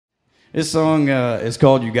This song is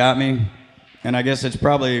called You Got Me, and I guess it's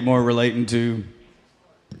probably more relating to,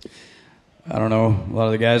 I don't know, a lot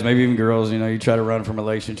of the guys, maybe even girls, you know, you try to run from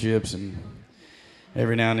relationships, and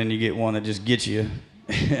every now and then you get one that just gets you,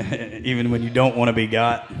 even when you don't want to be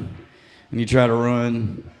got, and you try to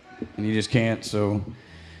run, and you just can't. So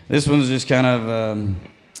this one's just kind of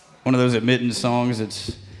one of those admittance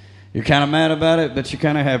songs. You're kind of mad about it, but you're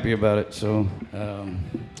kind of happy about it. So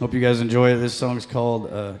hope you guys enjoy it. This song's called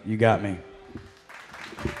You Got Me.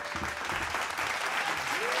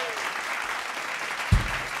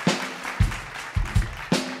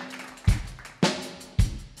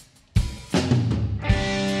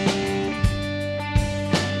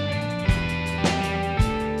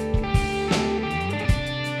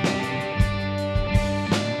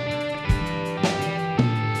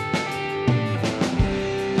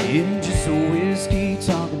 You're just a whiskey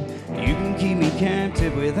talking. You can keep me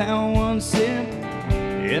captive without one sip.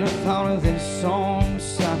 And I thought of this song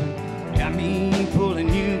stopping. Got me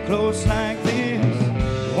pulling you close like this.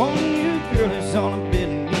 Wanting you, girl, is all I've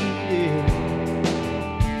been needed.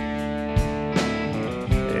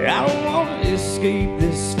 I don't want to escape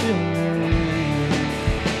this feeling.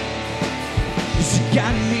 'Cause you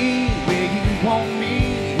got me where you want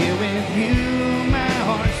me. Here with you, my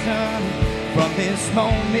heart's done. From this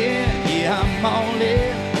moment, yeah, I'm all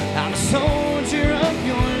in. I'm a soldier of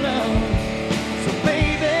your love. So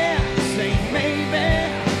baby, say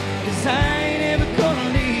maybe, 'cause I ain't ever gonna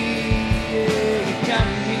leave. Yeah, you got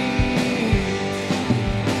me.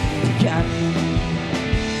 You got me.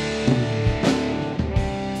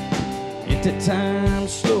 At the time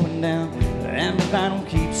slowing down, and if I don't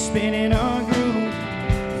keep spinning our groove,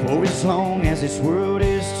 for as long as this world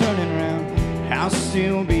is turning around, I'll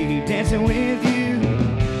still be dancing with you.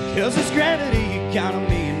 'Cause it's gravity you count on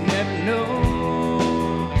me, you never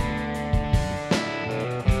know.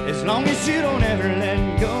 As long as you don't ever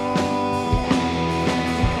let go.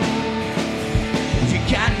 You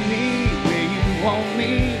got me where you want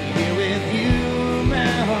me. Here with you,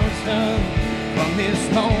 my heart's done. From this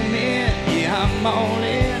moment, yeah, I'm all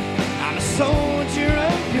in. I'm a soldier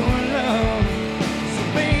of your love. So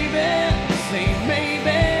baby, say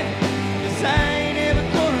maybe, 'cause I ain't ever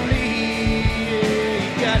gonna leave. Yeah,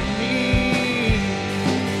 you got me.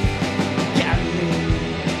 Got me.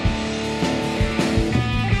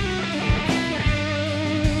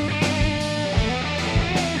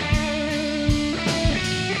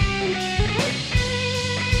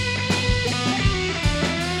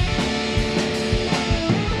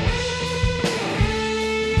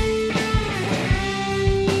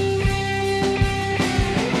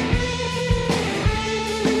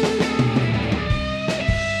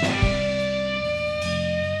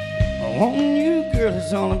 Wanting you, girl,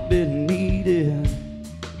 is all I've been needed.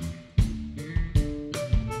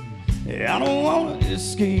 I don't want to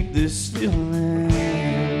escape this feeling.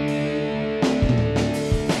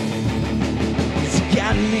 'Cause you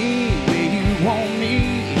got me where you want me.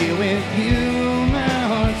 Here with you, my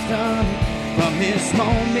heart's done. From this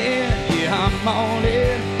moment, yeah, I'm all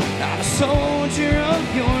in. I'm a soldier of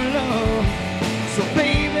your love. So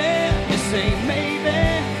baby, you say maybe,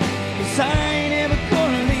 'cause I ain't ever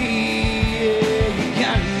gonna leave.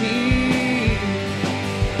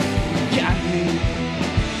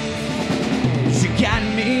 Got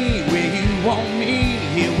me where you want me.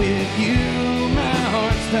 Here with you, my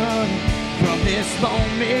heart's done. From this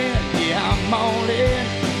moment, yeah, I'm all in.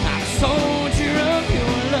 I'm a soldier of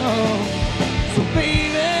your love. So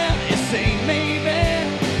baby, you say maybe,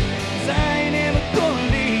 'cause I ain't ever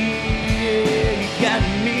gonna leave. Yeah, you got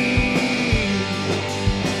me.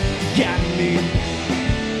 You got me.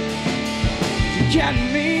 You got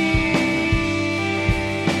me.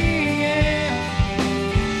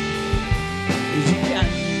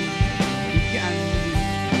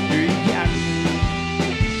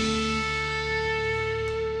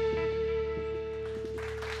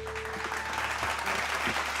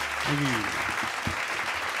 Thank you.